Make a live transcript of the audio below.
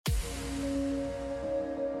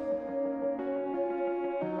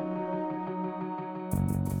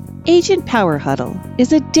Agent Power Huddle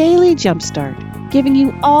is a daily jumpstart, giving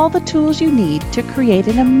you all the tools you need to create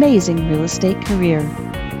an amazing real estate career.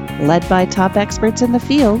 Led by top experts in the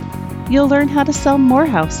field, you'll learn how to sell more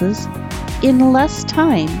houses in less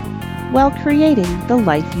time while creating the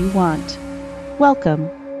life you want. Welcome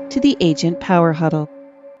to the Agent Power Huddle.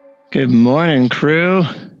 Good morning, crew.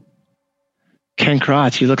 Ken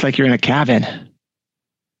Krotz, you look like you're in a cabin.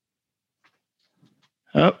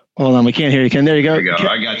 Oh, hold on. We can't hear you, Ken. There you go. There you go.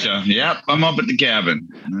 I got you. Yep. I'm up at the cabin.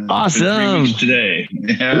 Awesome. 3 weeks today.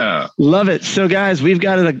 Yeah. Love it. So, guys, we've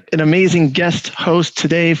got an amazing guest host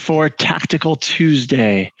today for Tactical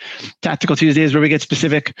Tuesday. Tactical Tuesday is where we get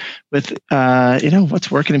specific with,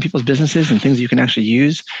 what's working in people's businesses and things you can actually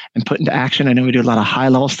use and put into action. I know we do a lot of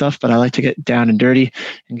high-level stuff, but I like to get down and dirty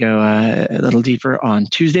and go a little deeper on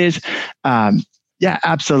Tuesdays. Yeah,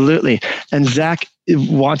 absolutely. And Zach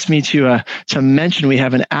wants me to mention we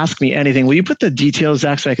have an Ask Me Anything. Will you put the details,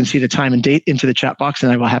 Zach, so I can see the time and date into the chat box,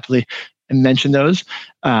 and I will happily mention those.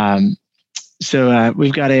 So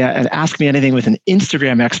we've got an Ask Me Anything with an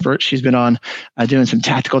Instagram expert. She's been on doing some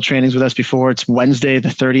tactical trainings with us before. It's Wednesday the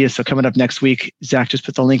 30th, so coming up next week. Zach just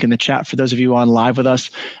put the link in the chat for those of you on live with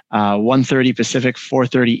us, 1:30 Pacific,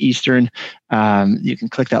 4:30 Eastern. You can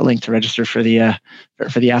click that link to register for the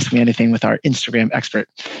Ask Me Anything with our Instagram expert.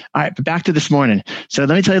 All right, but back to this morning. So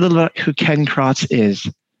let me tell you a little about who Ken Krotz is.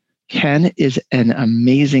 Ken is an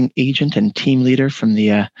amazing agent and team leader from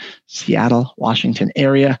the Seattle, Washington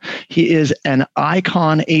area. He is an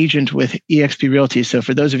icon agent with eXp Realty. So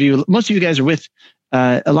for those of you, most of you guys are with,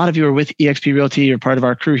 a lot of you are with eXp Realty. You're part of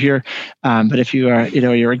our crew here. But if you are,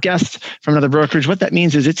 you're a guest from another brokerage, what that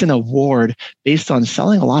means is it's an award based on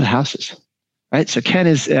selling a lot of houses. Right, so Ken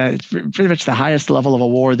is pretty much the highest level of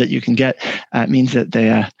award that you can get. It means that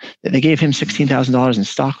they gave him $16,000 in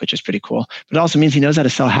stock, which is pretty cool. But it also means he knows how to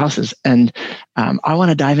sell houses. And I want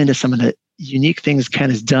to dive into some of the unique things Ken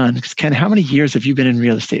has done. Because Ken, how many years have you been in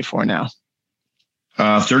real estate for now?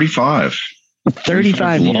 35.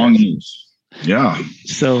 35 long years. years. Yeah.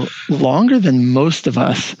 So longer than most of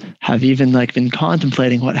us have even been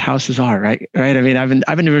contemplating what houses are, right? Right. I mean,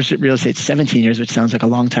 I've been in real estate 17 years, which sounds like a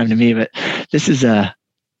long time to me, but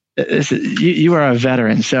you are a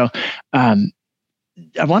veteran. So I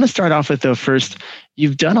want to start off with, though, first,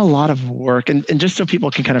 you've done a lot of work, and just so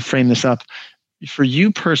people can kind of frame this up, for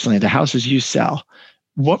you personally, the houses you sell,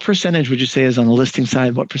 what percentage would you say is on the listing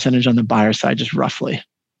side? What percentage on the buyer side, just roughly?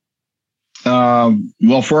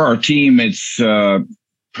 Well, for our team, it's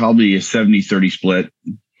probably a 70-30 split,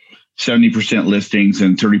 70% listings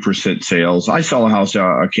and 30% sales. I sell a house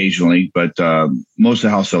occasionally, but most of the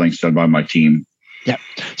house selling is done by my team. Yeah.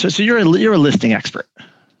 So you're a listing expert.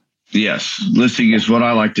 Yes. Listing is what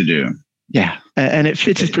I like to do. Yeah. And it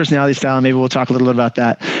fits his personality style. And maybe we'll talk a little bit about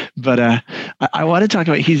that. But I want to talk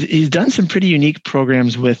about, he's done some pretty unique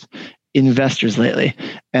programs with investors lately.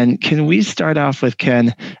 And can we start off with,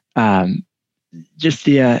 Ken, just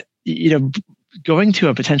the going to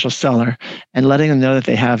a potential seller and letting them know that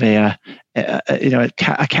they have a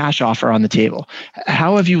cash offer on the table?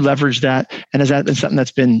 How have you leveraged that, and has that been something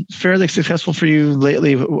that's been fairly successful for you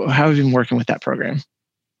lately? How have you been working with that program?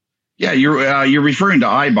 Yeah, you're referring to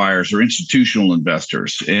iBuyers or institutional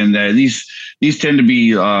investors, and these tend to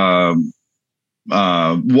be Wall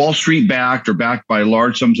Street backed or backed by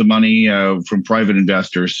large sums of money from private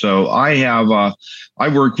investors. So I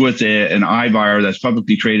work with an iBuyer that's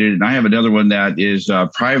publicly traded, and I have another one that is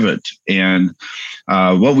private. And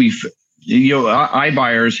iBuyers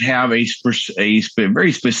have a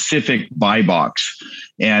very specific buy box,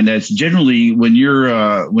 and that's generally when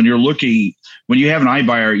you're looking. When you have an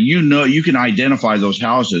iBuyer, you can identify those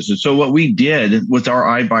houses. And so what we did with our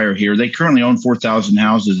iBuyer here, they currently own 4,000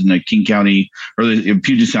 houses in the King County or the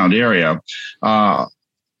Puget Sound area. I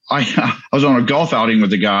was on a golf outing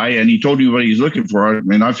with a guy, and he told me what he's looking for.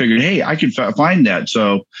 And I figured, hey, I could find that.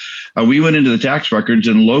 So we went into the tax records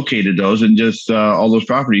and located those and just all those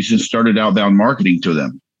properties and started outbound marketing to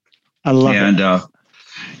them. I love it.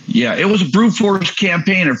 Yeah, it was a brute force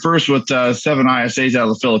campaign at first with 7 ISAs out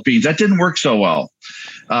of the Philippines. That didn't work so well.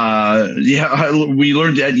 We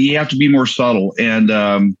learned that you have to be more subtle. And,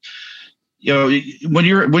 when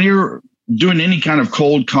you're doing any kind of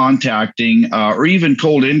cold contacting or even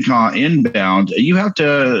cold inbound,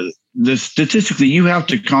 statistically, you have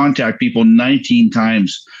to contact people 19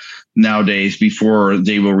 times nowadays before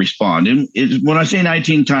they will respond. And when I say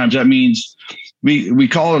 19 times, that means we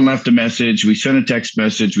called and left a message. We sent a text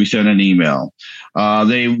message. We sent an email.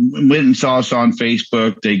 They went and saw us on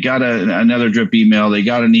Facebook. They got another drip email. They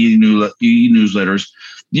got an e-newsletters.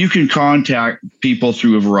 You can contact people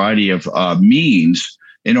through a variety of means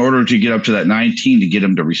in order to get up to that 19 to get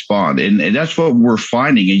them to respond. And that's what we're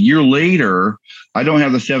finding. A year later, I don't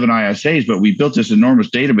have the 7 ISAs, but we built this enormous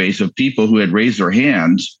database of people who had raised their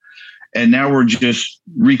hands. And now we're just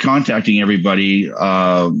recontacting everybody,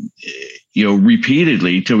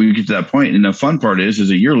 repeatedly till we get to that point. And the fun part is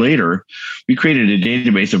a year later, we created a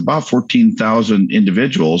database of about 14,000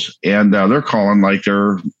 individuals, and they're calling like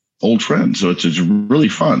they're old friends. So it's really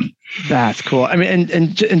fun. That's cool. I mean,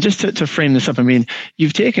 and just to frame this up, I mean,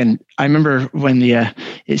 you've taken, I remember when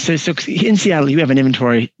so in Seattle, you have an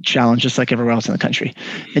inventory challenge just like everywhere else in the country.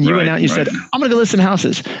 And you went out and you said, I'm going to go list some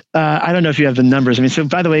houses. I don't know if you have the numbers. I mean, so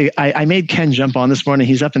by the way, I made Ken jump on this morning.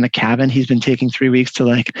 He's up in the cabin. He's been taking 3 weeks to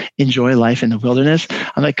like enjoy life in the wilderness.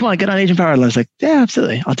 I'm like, come on, get on Agent Power. I was like, yeah,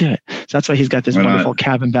 absolutely. I'll do it. So that's why he's got this wonderful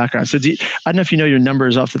cabin background. So I don't know if you know your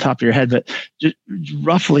numbers off the top of your head, but just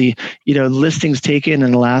roughly, listings taken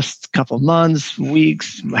in the last couple of months,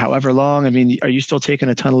 weeks, however long. I mean, are you still taking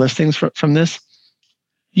a ton of listings from this?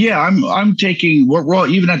 Yeah, I'm taking, we're all,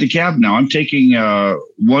 even at the cab now, I'm taking 1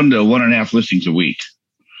 to 1.5 listings a week.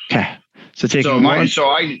 Okay. So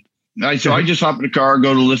I just hop in the car,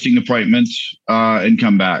 go to listing appointments, and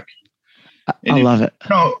come back. I love it.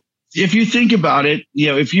 If you think about it,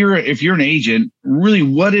 if you're an agent, really,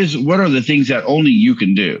 what are the things that only you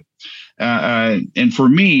can do? And for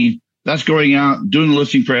me, that's going out, doing the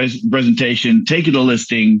listing presentation, taking a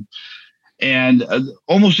listing, and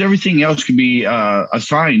almost everything else can be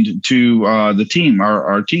assigned to the team,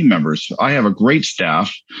 our team members. I have a great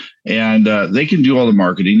staff, and they can do all the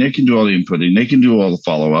marketing, they can do all the inputting, they can do all the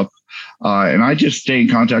follow-up. And I just stay in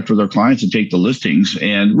contact with our clients and take the listings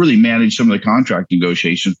and really manage some of the contract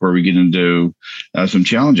negotiations where we get into some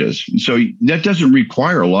challenges. So that doesn't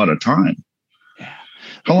require a lot of time.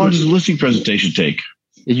 How long does the listing presentation take?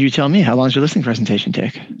 You tell me, how long does your listing presentation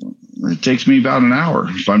take? It takes me about an hour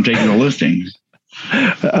if I'm taking a listing.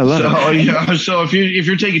 I love it. So if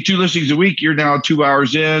you're taking 2 listings a week, you're now 2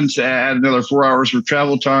 hours in. So add another 4 hours for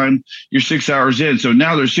travel time, you're 6 hours in. So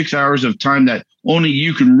now there's 6 hours of time that only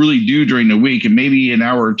you can really do during the week, and maybe an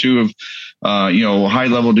hour or two of high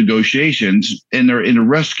level negotiations, and the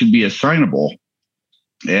rest can be assignable.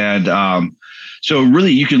 And so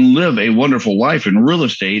really, you can live a wonderful life in real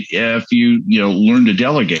estate if you learn to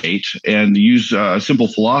delegate and use a simple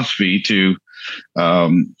philosophy to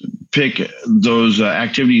pick those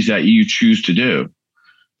activities that you choose to do.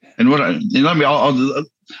 And let me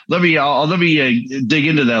dig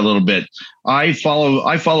into that a little bit. I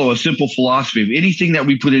follow a simple philosophy of anything that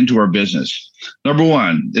we put into our business. Number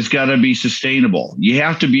one, it's got to be sustainable. You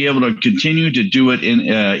have to be able to continue to do it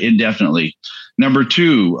indefinitely. Number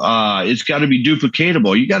two, it's got to be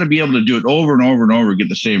duplicatable. You got to be able to do it over and over and over and get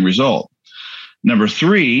the same result. Number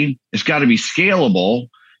three, it's got to be scalable.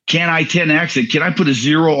 Can I 10X it? Can I put a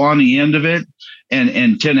 0 on the end of it and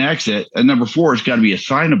 10X it? And number four, it's got to be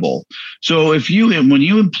assignable. So when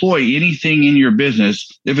you employ anything in your business,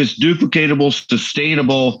 if it's duplicatable,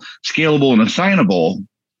 sustainable, scalable, and assignable,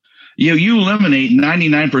 you eliminate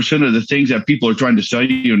 99% of the things that people are trying to sell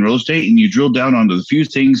you in real estate, and you drill down onto the few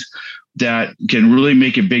things that can really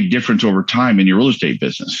make a big difference over time in your real estate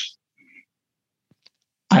business.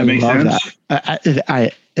 I love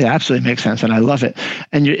that. It absolutely makes sense, and I love it.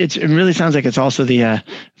 And it really sounds like it's also the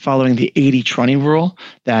following the 80-20 rule,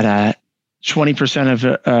 that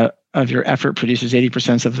 20% of your effort produces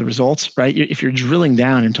 80% of the results, right? If you're drilling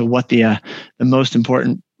down into what the most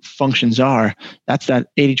important functions are, that's that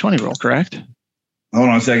 80-20 rule, correct? Hold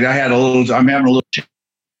on a second. I'm having a little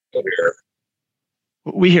here.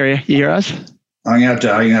 We hear you. You hear us? I'm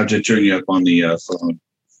gonna have to turn you up on the phone.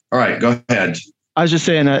 All right, go ahead. I was just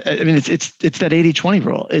saying, I mean, it's that 80-20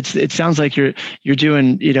 rule. It sounds like you're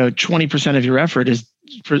doing, 20% of your effort is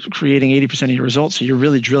for creating 80% of your results. So you're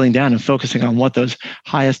really drilling down and focusing on what those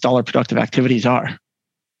highest dollar productive activities are.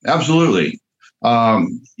 Absolutely.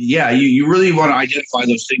 You really want to identify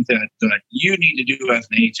those things that you need to do as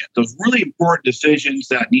an agent. Those really important decisions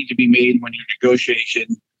that need to be made when you're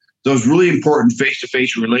negotiation. Those really important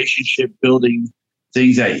face-to-face relationship building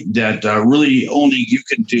things that really only you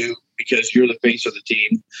can do because you're the face of the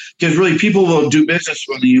team. Because really, people will do business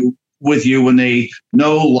with you when they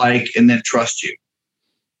know, like, and then trust you.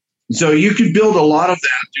 So you can build a lot of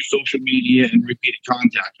that through social media and repeated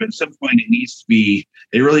contact. But at some point,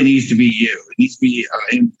 it really needs to be you. It needs to be,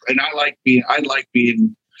 and I like being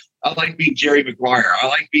Jerry Maguire. I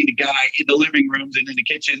like being the guy in the living rooms and in the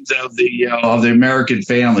kitchens of the American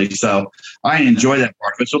family. So I enjoy that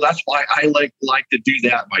part of it. So that's why I like to do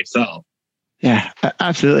that myself. Yeah,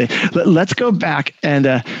 absolutely. Let's go back, and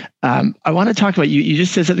I want to talk about you. You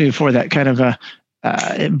just said something before that kind of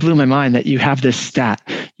it blew my mind, that you have this stat.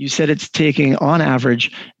 you said it's taking on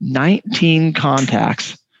average 19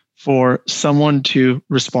 contacts for someone to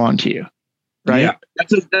respond to you, right? Yeah,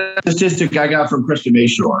 that's a statistic I got from Krista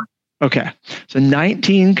Mayshore. Okay. So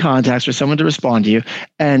 19 contacts for someone to respond to you.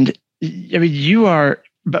 And I mean, you are,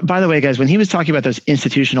 by the way, guys, when he was talking about those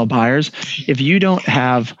institutional buyers, if you don't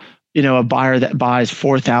have, a buyer that buys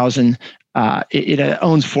 4,000, it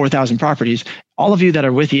owns 4,000 properties, all of you that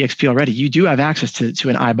are with EXP already, you do have access to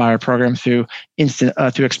an iBuyer program through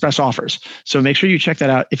through Express Offers. So make sure you check that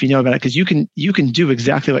out if you know about it, because you can do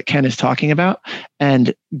exactly what Ken is talking about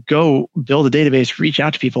and go build a database, reach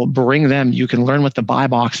out to people, bring them. You can learn what the buy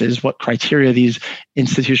box is, what criteria these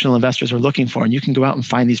institutional investors are looking for, and you can go out and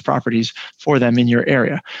find these properties for them in your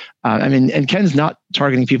area. And Ken's not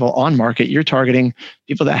targeting people on market. You're targeting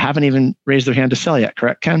people that haven't even raised their hand to sell yet,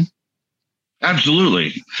 correct, Ken?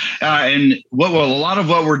 Absolutely. And a lot of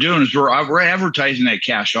what we're doing is we're advertising that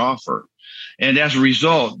cash offer. And as a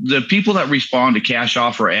result, the people that respond to cash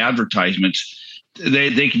offer advertisements,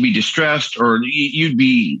 they can be distressed, or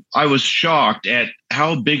I was shocked at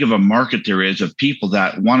how big of a market there is of people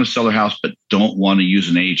that want to sell their house but don't want to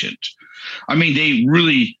use an agent. I mean, they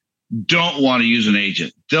really don't want to use an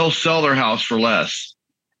agent. They'll sell their house for less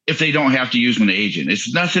if they don't have to use an agent.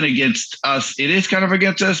 It's nothing against us. It is kind of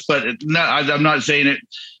against us, but I'm not saying it,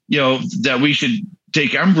 that we should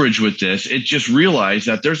take umbrage with this. It just realize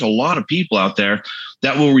that there's a lot of people out there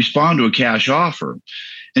that will respond to a cash offer.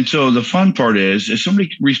 And so the fun part is, if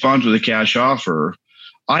somebody responds with a cash offer,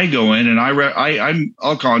 I go in and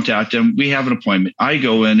I'll contact them. We have an appointment. I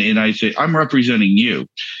go in and I say, I'm representing you.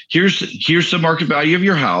 Here's the market value of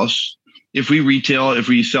your house. If we sell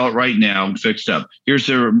it right now, fixed up, here's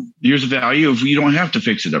the value if you don't have to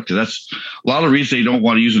fix it up. Because that's a lot of the reason they don't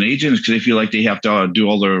want to use an agent is because they feel like they have to do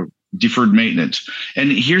all their deferred maintenance.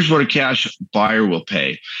 And here's what a cash buyer will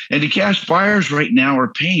pay. And the cash buyers right now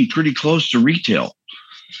are paying pretty close to retail.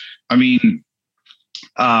 I mean,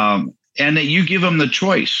 and that you give them the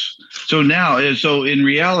choice. So in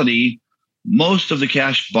reality, most of the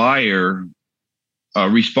cash buyer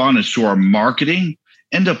respondents to our marketing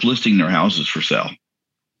end up listing their houses for sale.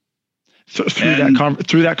 So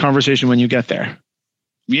through that conversation when you get there.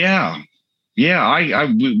 Yeah.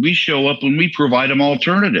 We show up when we provide them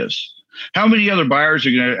alternatives. How many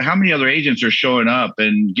other agents are showing up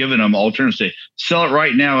and giving them alternatives? Say, sell it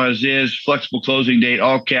right now as is, flexible closing date,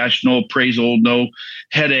 all cash, no appraisal, no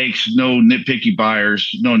headaches, no nitpicky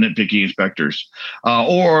buyers, no nitpicky inspectors.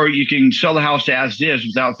 Or you can sell the house as is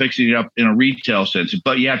without fixing it up in a retail sense,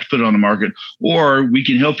 but you have to put it on the market. Or we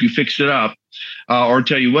can help you fix it up, or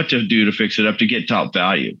tell you what to do to fix it up to get top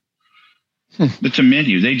value. It's a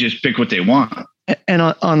menu. They just pick what they want. And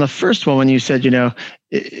on the first one, when you said, continue.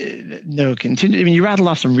 I mean, you rattled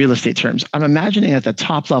off some real estate terms. I'm imagining at the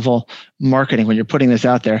top level marketing, when you're putting this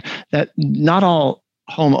out there, that not all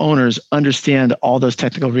homeowners understand all those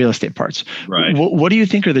technical real estate parts. Right. What do you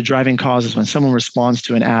think are the driving causes when someone responds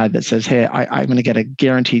to an ad that says, hey, I'm going to get a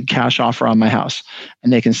guaranteed cash offer on my house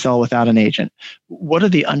and they can sell without an agent? What are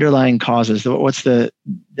the underlying causes? What's that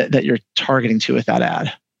you're targeting to with that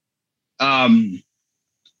ad?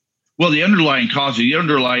 Well, the underlying causes, the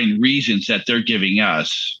underlying reasons that they're giving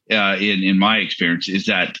us, in my experience, is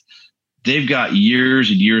that they've got years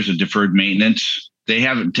and years of deferred maintenance. They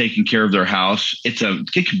haven't taken care of their house. It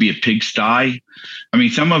could be a pigsty. I mean,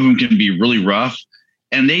 some of them can be really rough,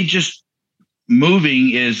 and moving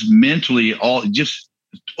is mentally just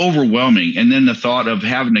overwhelming. And then the thought of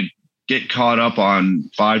having to get caught up on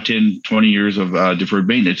 5, 10, 20 years of deferred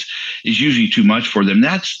maintenance is usually too much for them.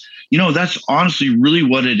 That's honestly really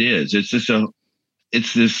what it is. It's the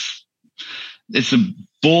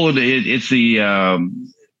bullet. It's the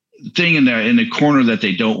thing in the corner that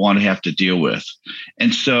they don't want to have to deal with.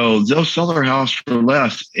 And so they'll sell their house for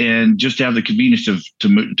less and just have the convenience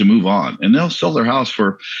to move on. And they'll sell their house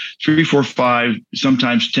for 3, 4, 5,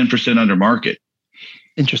 sometimes 10% under market.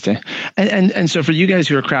 Interesting. And so for you guys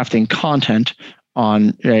who are crafting content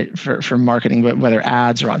on for marketing, whether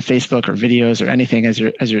ads or on Facebook or videos or anything, as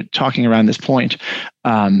you're talking around this point,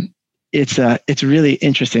 it's really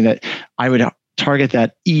interesting that I would target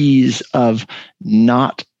that ease of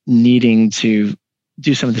not needing to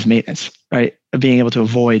do some of this maintenance, right? Of being able to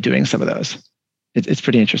avoid doing some of those. It's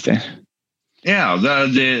pretty interesting. Yeah.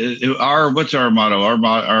 What's our motto?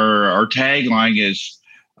 Our tagline is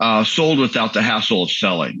sold without the hassle of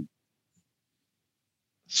selling.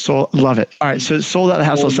 So love it. All right. So sold without the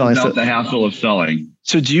hassle of selling. Without the hassle of selling.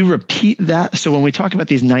 So do you repeat that? So when we talk about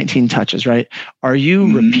these 19 touches, right? Are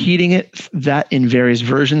you repeating that in various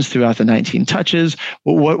versions throughout the 19 touches?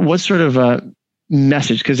 What sort of a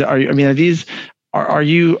message? Because are these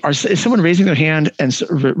is someone raising their hand and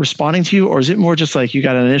responding to you, or is it more just like you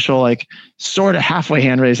got an initial like sort of halfway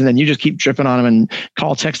hand raise and then you just keep dripping on them and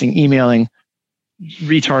call, texting, emailing,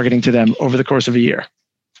 retargeting to them over the course of a year?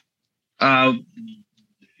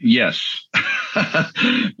 Yes.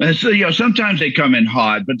 And so, sometimes they come in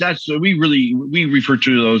hot, but we refer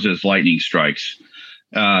to those as lightning strikes.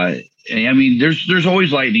 I mean, there's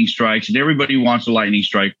always lightning strikes, and everybody wants a lightning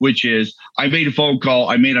strike, which is I made a phone call,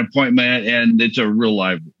 I made an appointment, and it's a real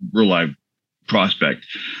live prospect.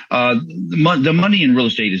 The money in real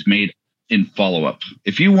estate is made in follow-up.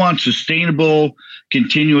 If you want sustainable,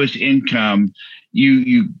 continuous income,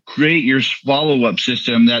 you create your follow-up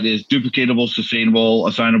system that is duplicatable, sustainable,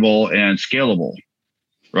 assignable, and scalable.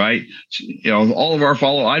 Right. All of our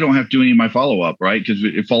I don't have to do any of my follow up, right? Because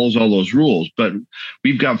it follows all those rules. But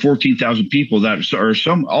we've got 14,000 people that are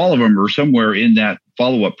all of them are somewhere in that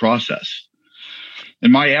follow up process.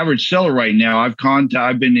 And my average seller right now, I've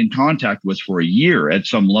been in contact with for a year at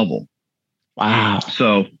some level. Wow.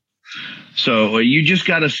 So you just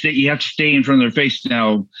got to stay. You have to stay in front of their face.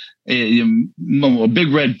 Now, a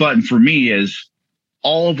big red button for me is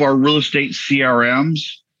all of our real estate CRMs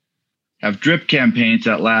have drip campaigns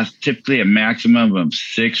that last typically a maximum of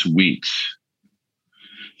 6 weeks.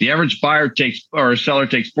 The average seller takes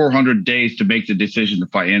 400 days to make the decision to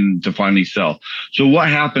finally sell. So what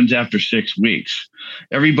happens after 6 weeks?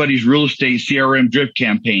 Everybody's real estate CRM drip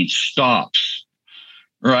campaign stops,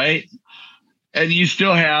 right? And you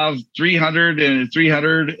still have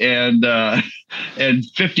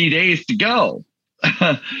 350 days to go.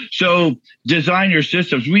 So design your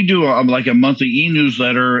systems. We do like a monthly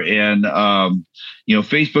e-newsletter, and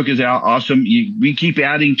Facebook is out awesome. We keep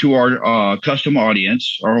adding to our custom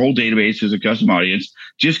audience. Our whole database is a custom audience.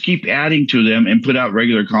 Just keep adding to them and put out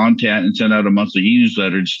regular content and send out a monthly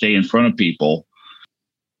e-newsletter to stay in front of people.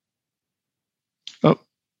 Oh,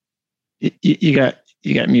 you got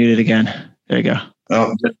muted again. There you go.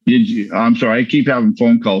 Oh, I'm sorry. I keep having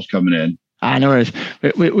phone calls coming in. No worries.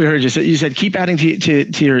 We heard you. You said keep adding to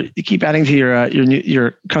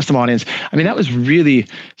your custom audience. I mean, that was really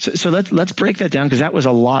so. Let's break that down, because that was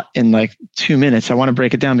a lot in like 2 minutes. I want to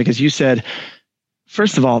break it down because you said,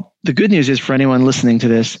 first of all, the good news is for anyone listening to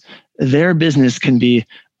this, their business can be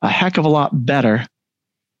a heck of a lot better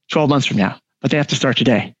 12 months from now, but they have to start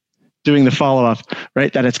today doing the follow-up,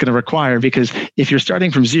 right, that it's going to require. Because if you're starting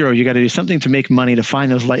from zero, you got to do something to make money to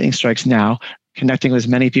find those lightning strikes now, connecting with as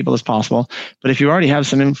many people as possible. But if you already have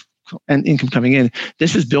some income coming in,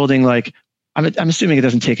 this is building like, I'm assuming it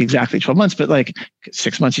doesn't take exactly 12 months, but like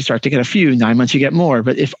 6 months, you start to get a few, 9 months, you get more.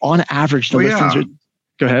 But if on average, the listings are,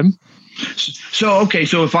 go ahead. So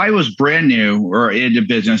if I was brand new or into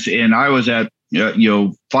business and I was at,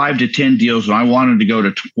 5 to 10 deals and I wanted to go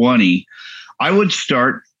to 20, I would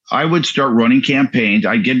start running campaigns.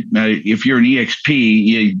 I get, if you're an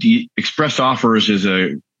EXP, express offers is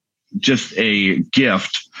just a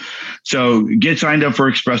gift. So get signed up for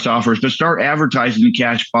express offers, but start advertising to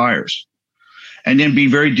cash buyers, and then be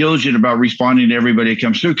very diligent about responding to everybody that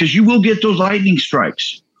comes through, because you will get those lightning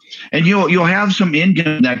strikes, and you'll have some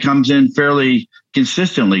income that comes in fairly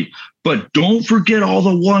consistently. But don't forget all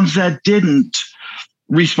the ones that didn't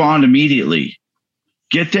respond immediately.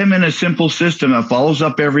 Get them in a simple system that follows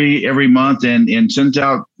up every month and sends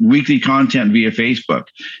out weekly content via Facebook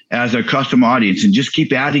as a custom audience, and just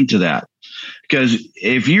keep adding to that. Because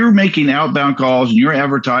if you're making outbound calls and you're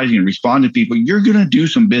advertising and responding to people, you're going to do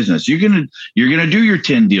some business. You're going to do your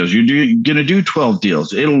 10 deals. You're going to do 12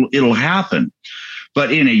 deals. It'll happen.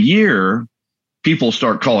 But in a year, people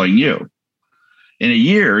start calling you. In a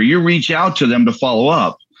year, you reach out to them to follow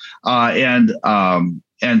up, and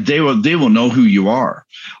they will know who you are.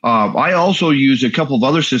 I also use a couple of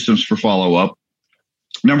other systems for follow up.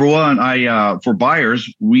 Number one, for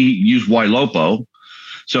buyers, we use Ylopo.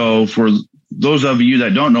 So for those of you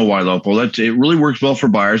that don't know Ylopo, it really works well for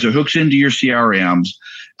buyers. It hooks into your CRMs.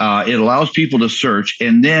 It allows people to search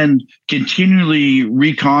and then continually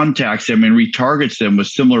recontacts them and retargets them with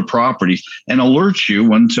similar properties and alerts you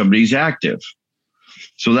when somebody's active.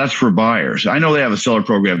 So that's for buyers. I know they have a seller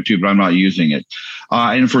program too, but I'm not using it.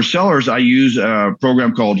 And for sellers, I use a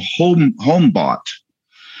program called HomeBot.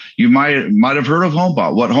 You might have heard of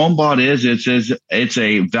HomeBot. What HomeBot is, it's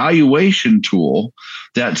a valuation tool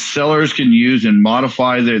that sellers can use and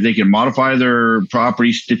they can modify their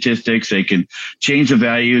property statistics. They can change the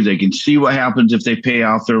value. They can see what happens if they pay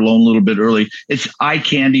off their loan a little bit early. It's eye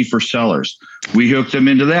candy for sellers. We hook them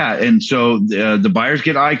into that. And so the buyers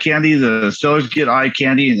get eye candy, the sellers get eye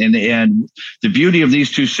candy. And the beauty of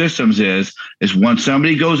these two systems is once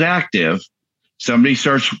somebody goes active, somebody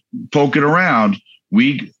starts poking around,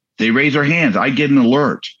 They raise their hands. I get an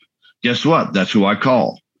alert. Guess what? That's who I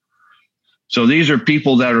call. So these are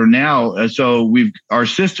people that are now. So our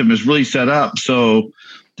system is really set up so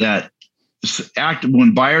that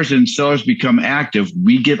when buyers and sellers become active,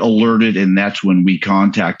 we get alerted, and that's when we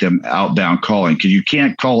contact them outbound calling, because you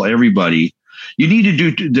can't call everybody. You need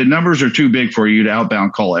to do, the numbers are too big for you to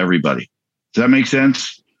outbound call everybody. Does that make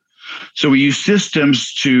sense? So we use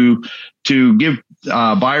systems to give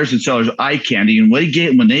buyers and sellers eye candy, and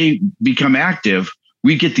when they become active,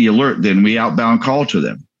 we get the alert. Then we outbound call to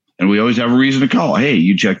them, and we always have a reason to call. Hey,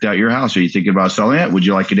 you checked out your house. Are you thinking about selling it? Would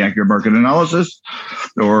you like an accurate market analysis?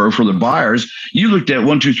 Or for the buyers, you looked at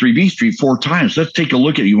 123 B Street 4 times. Let's take a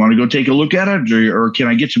look at it. You want to go take a look at it, or can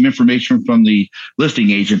I get some information from the listing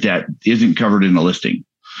agent that isn't covered in the listing?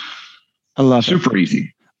 I love it. Super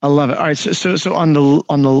easy. I love it. All right. So on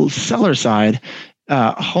the seller side,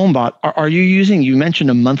 HomeBot, are you using? You mentioned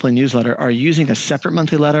a monthly newsletter. Are you using a separate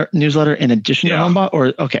monthly newsletter in addition to HomeBot?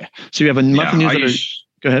 Or okay, so you have a monthly newsletter.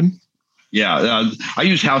 Go ahead. Yeah, I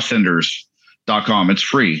use HouseSenders.com. It's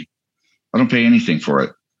free. I don't pay anything for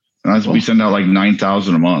it. Cool. We send out like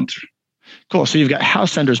 9,000 a month. Cool. So you've got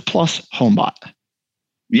House Senders plus HomeBot.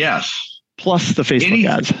 Yes. Plus the Facebook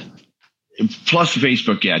ads. Plus the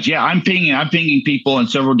Facebook ads. Yeah, I'm pinging people in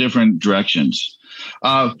several different directions.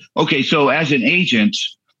 Okay, so as an agent,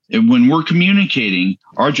 when we're communicating,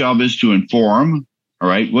 our job is to inform, all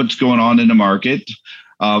right, what's going on in the market.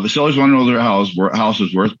 The sellers want to know their house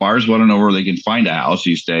is worth. Buyers want to know where they can find a house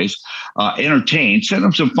these days. Entertain, send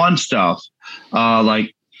them some fun stuff.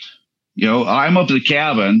 Like, I'm up at the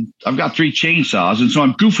cabin. I've got 3 chainsaws, and so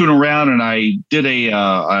I'm goofing around, and I did a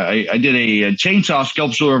chainsaw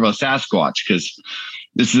sculpture of a Sasquatch, because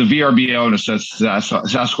this is a VRBO and a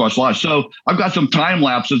Sasquatch Lodge. So I've got some time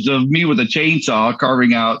lapses of me with a chainsaw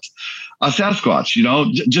carving out a Sasquatch,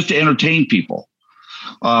 just to entertain people,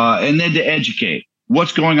 and then to educate.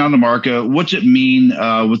 What's going on in the market? What's it mean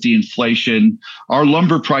with the inflation? Are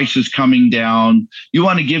lumber prices coming down? You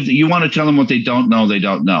want to tell them what they don't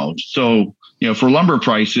know. So, for lumber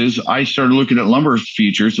prices, I started looking at lumber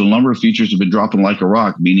futures, and lumber futures have been dropping like a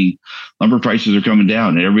rock, meaning lumber prices are coming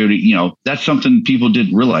down. And everybody, that's something people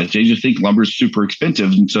didn't realize. They just think lumber is super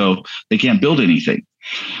expensive, and so they can't build anything.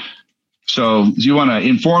 So you want to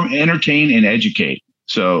inform, entertain, and educate.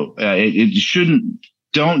 So it shouldn't.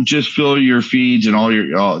 Don't just fill your feeds, and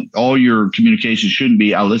all your communication shouldn't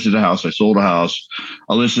be, I listed a house, I sold a house,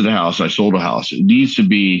 I listed a house, I sold a house. It needs to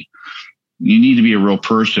be, you need to be a real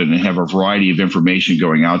person and have a variety of information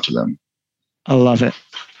going out to them. I love it.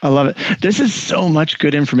 This is so much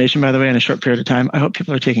good information, by the way, in a short period of time. I hope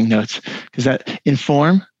people are taking notes, because that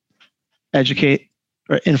inform, educate,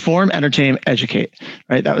 or inform, entertain, educate,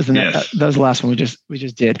 right? That was that was the last one we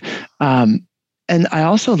just did. And I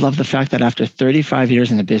also love the fact that after 35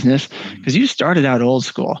 years in the business, because you started out old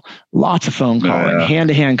school, lots of phone calling,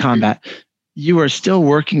 hand-to-hand combat, you are still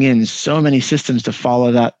working in so many systems to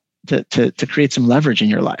follow that, to create some leverage in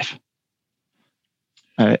your life.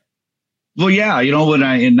 All right. Well, yeah, when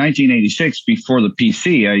in 1986, before the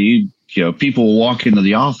PC, people will walk into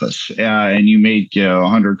the office and you make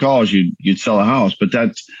 100 calls, you'd sell a house, but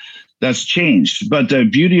that's changed. But the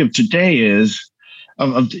beauty of today is,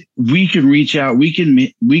 we can reach out. We can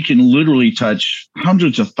literally touch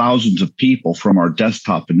hundreds of thousands of people from our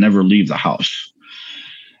desktop and never leave the house.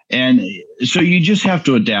 And so you just have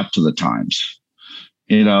to adapt to the times,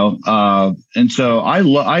 And so I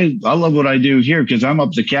love what I do here, because I'm up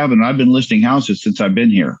at the cabin. I've been listing houses since I've been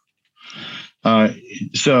here.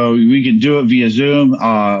 So we can do it via Zoom,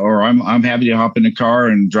 or I'm happy to hop in the car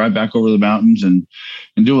and drive back over the mountains and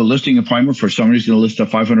do a listing appointment for somebody who's going to list a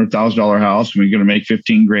 $500,000 house. And we're going to make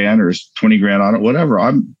 15 grand or 20 grand on it, whatever.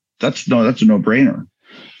 That's a no brainer.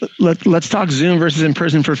 Let's talk Zoom versus in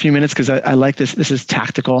person for a few minutes, because I like this. This is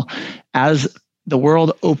tactical. As the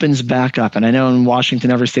world opens back up, and I know in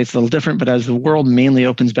Washington, every state's a little different, but as the world mainly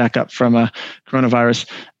opens back up from a coronavirus,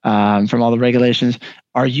 from all the regulations,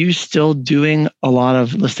 are you still doing a lot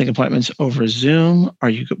of listing appointments over Zoom? Are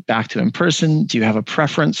you back to in person? Do you have a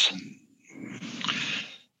preference?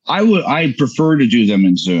 I prefer to do them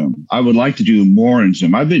in Zoom. I would like to do more in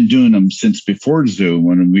Zoom. I've been doing them since before Zoom,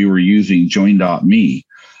 when we were using Join.me.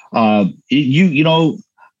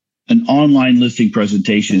 An online listing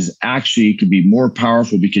presentation is actually could be more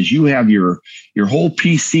powerful, because you have your whole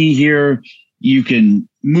PC here. You can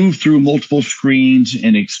move through multiple screens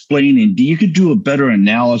and explain, and you could do a better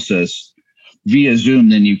analysis via Zoom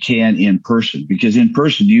than you can in person, because in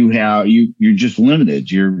person you're just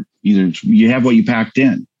limited. You have what you packed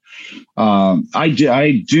in.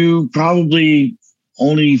 I do probably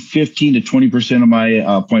only 15 to 20% of my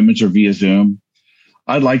appointments are via Zoom.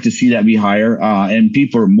 I'd like to see that be higher, and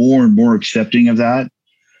people are more and more accepting of that.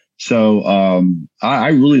 So I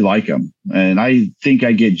really like them, and I think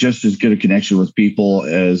I get just as good a connection with people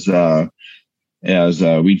as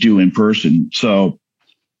we do in person. So,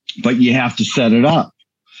 but you have to set it up.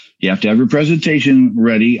 You have to have your presentation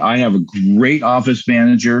ready. I have a great office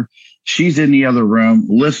manager. She's in the other room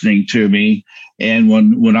listening to me. And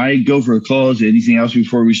when I go for a close, anything else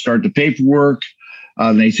before we start the paperwork,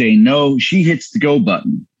 they say no, she hits the go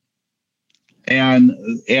button. And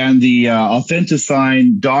the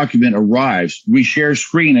AuthentiSign document arrives. We share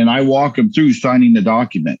screen, and I walk them through signing the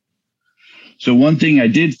document. So one thing I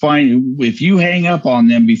did find, if you hang up on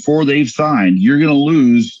them before they've signed, you're going to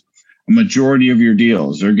lose a majority of your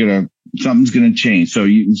deals. Something's going to change. So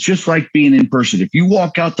it's just like being in person. If you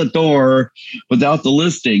walk out the door without the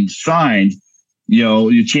listing signed,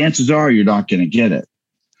 your chances are you're not going to get it.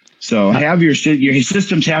 So have your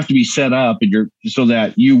systems have to be set up so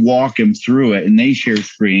that you walk them through it, and they share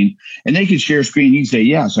screen, and they can share screen. You can say,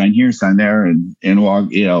 yeah, sign here, sign there, and walk,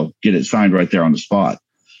 get it signed right there on the spot.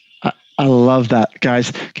 I love that, guys.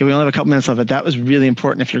 Okay, we only have a couple minutes left, but that was really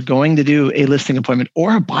important. If you're going to do a listing appointment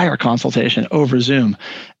or a buyer consultation over Zoom,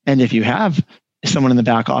 and if you have someone in the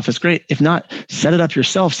back office, great. If not, set it up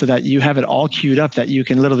yourself so that you have it all queued up, that you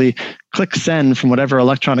can literally click send from whatever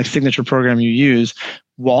electronic signature program you use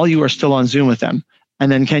while you are still on Zoom with them.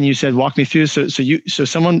 And then Ken, you said, walk me through. So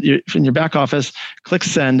someone in your back office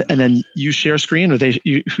clicks send, and then you share screen, or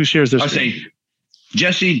who shares their screen? I'll say,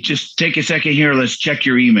 Jesse, just take a second here. Let's check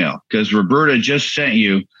your email, because Roberta just sent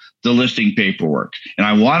you the listing paperwork. And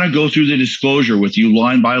I want to go through the disclosure with you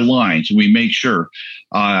line by line so we make sure.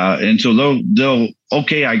 And so they'll,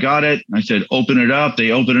 okay, I got it. I said, open it up.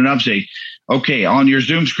 They open it up, say, okay, on your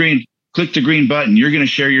Zoom screen, click the green button. You're going to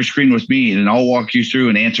share your screen with me, and I'll walk you through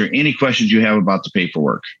and answer any questions you have about the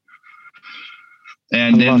paperwork.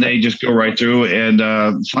 And then they just go right through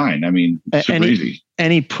and sign. I mean, super easy.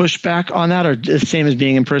 Any pushback on that, or the same as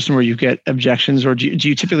being in person where you get objections, or do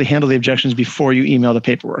you typically handle the objections before you email the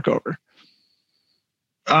paperwork over?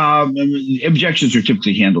 Objections are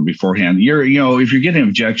typically handled beforehand. If you're getting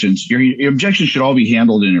objections, your objections should all be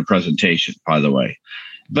handled in your presentation, by the way.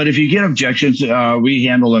 But if you get objections, we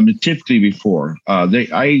handle them typically before.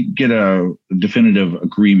 I get a definitive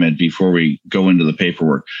agreement before we go into the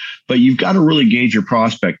paperwork. But you've got to really gauge your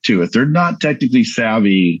prospect too. If they're not technically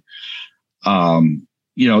savvy,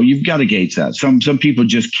 you've got to gauge that. Some people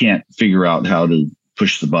just can't figure out how to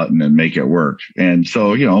push the button and make it work. And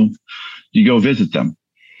so, you go visit them.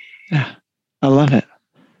 Yeah, I love it.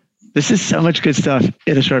 This is so much good stuff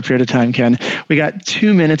in a short period of time, Ken. We got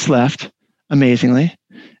 2 minutes left, amazingly.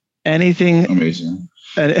 Anything amazing?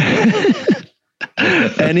 any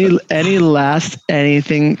last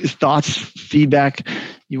thoughts, feedback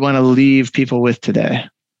you want to leave people with today?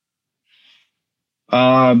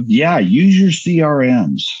 Use your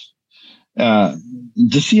CRMs. The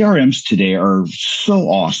CRMs today are so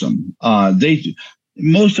awesome.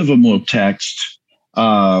 Most of them will text.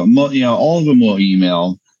 All of them will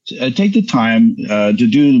email. Take the time to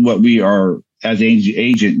do what we are, as an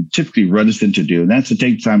agent, typically reticent to do, and that's to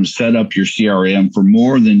take time to set up your CRM for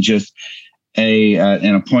more than just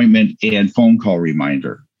an appointment and phone call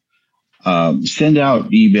reminder. Send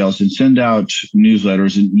out emails and send out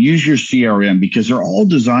newsletters, and use your CRM, because they're all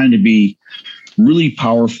designed to be really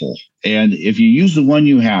powerful. And if you use the one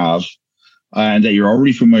you have and that you're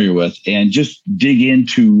already familiar with, and just dig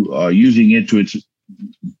into using it to its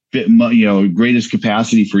greatest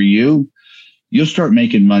capacity for you, you'll start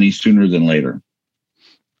making money sooner than later.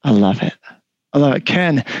 I love it.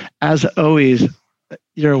 Ken, as always,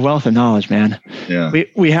 you're a wealth of knowledge, man. Yeah.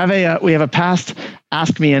 We have a past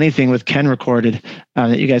Ask Me Anything with Ken recorded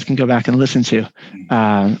that you guys can go back and listen to.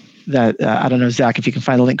 I don't know, Zach, if you can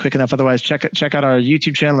find the link quick enough. Otherwise, check out our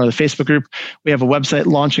YouTube channel or the Facebook group. We have a website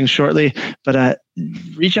launching shortly, but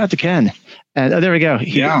reach out to Ken. And there we go.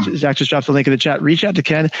 Zach just dropped the link in the chat. Reach out to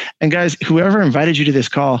Ken. And guys, whoever invited you to this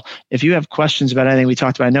call, if you have questions about anything we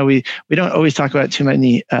talked about, I know we don't always talk about too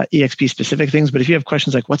many EXP specific things, but if you have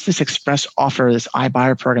questions like, what's this express offer, this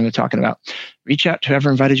iBuyer program they're talking about, reach out to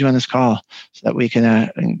whoever invited you on this call so that we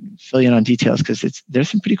can fill you in on details, because there's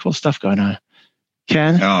some pretty cool stuff going on.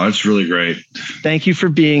 Ken? Oh, it's really great. Thank you for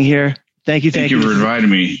being here. Thank you for inviting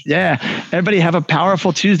me. Yeah. Everybody have a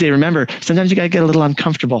powerful Tuesday. Remember, sometimes you got to get a little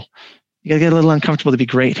uncomfortable. You got to get a little uncomfortable to be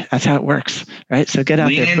great. That's how it works, right? So get out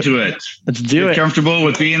there. Lean into it. Let's do it. Get comfortable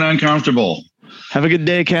with being uncomfortable. Have a good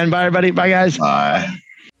day, Ken. Bye, everybody. Bye, guys. Bye.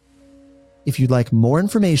 If you'd like more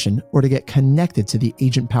information or to get connected to the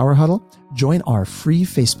Agent Power Huddle, join our free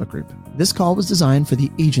Facebook group. This call was designed for the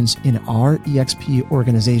agents in our eXp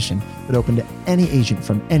organization, but open to any agent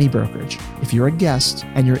from any brokerage. If you're a guest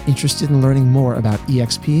and you're interested in learning more about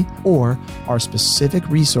eXp or our specific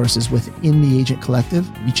resources within the Agent Collective,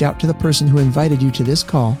 reach out to the person who invited you to this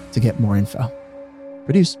call to get more info.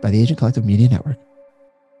 Produced by the Agent Collective Media Network.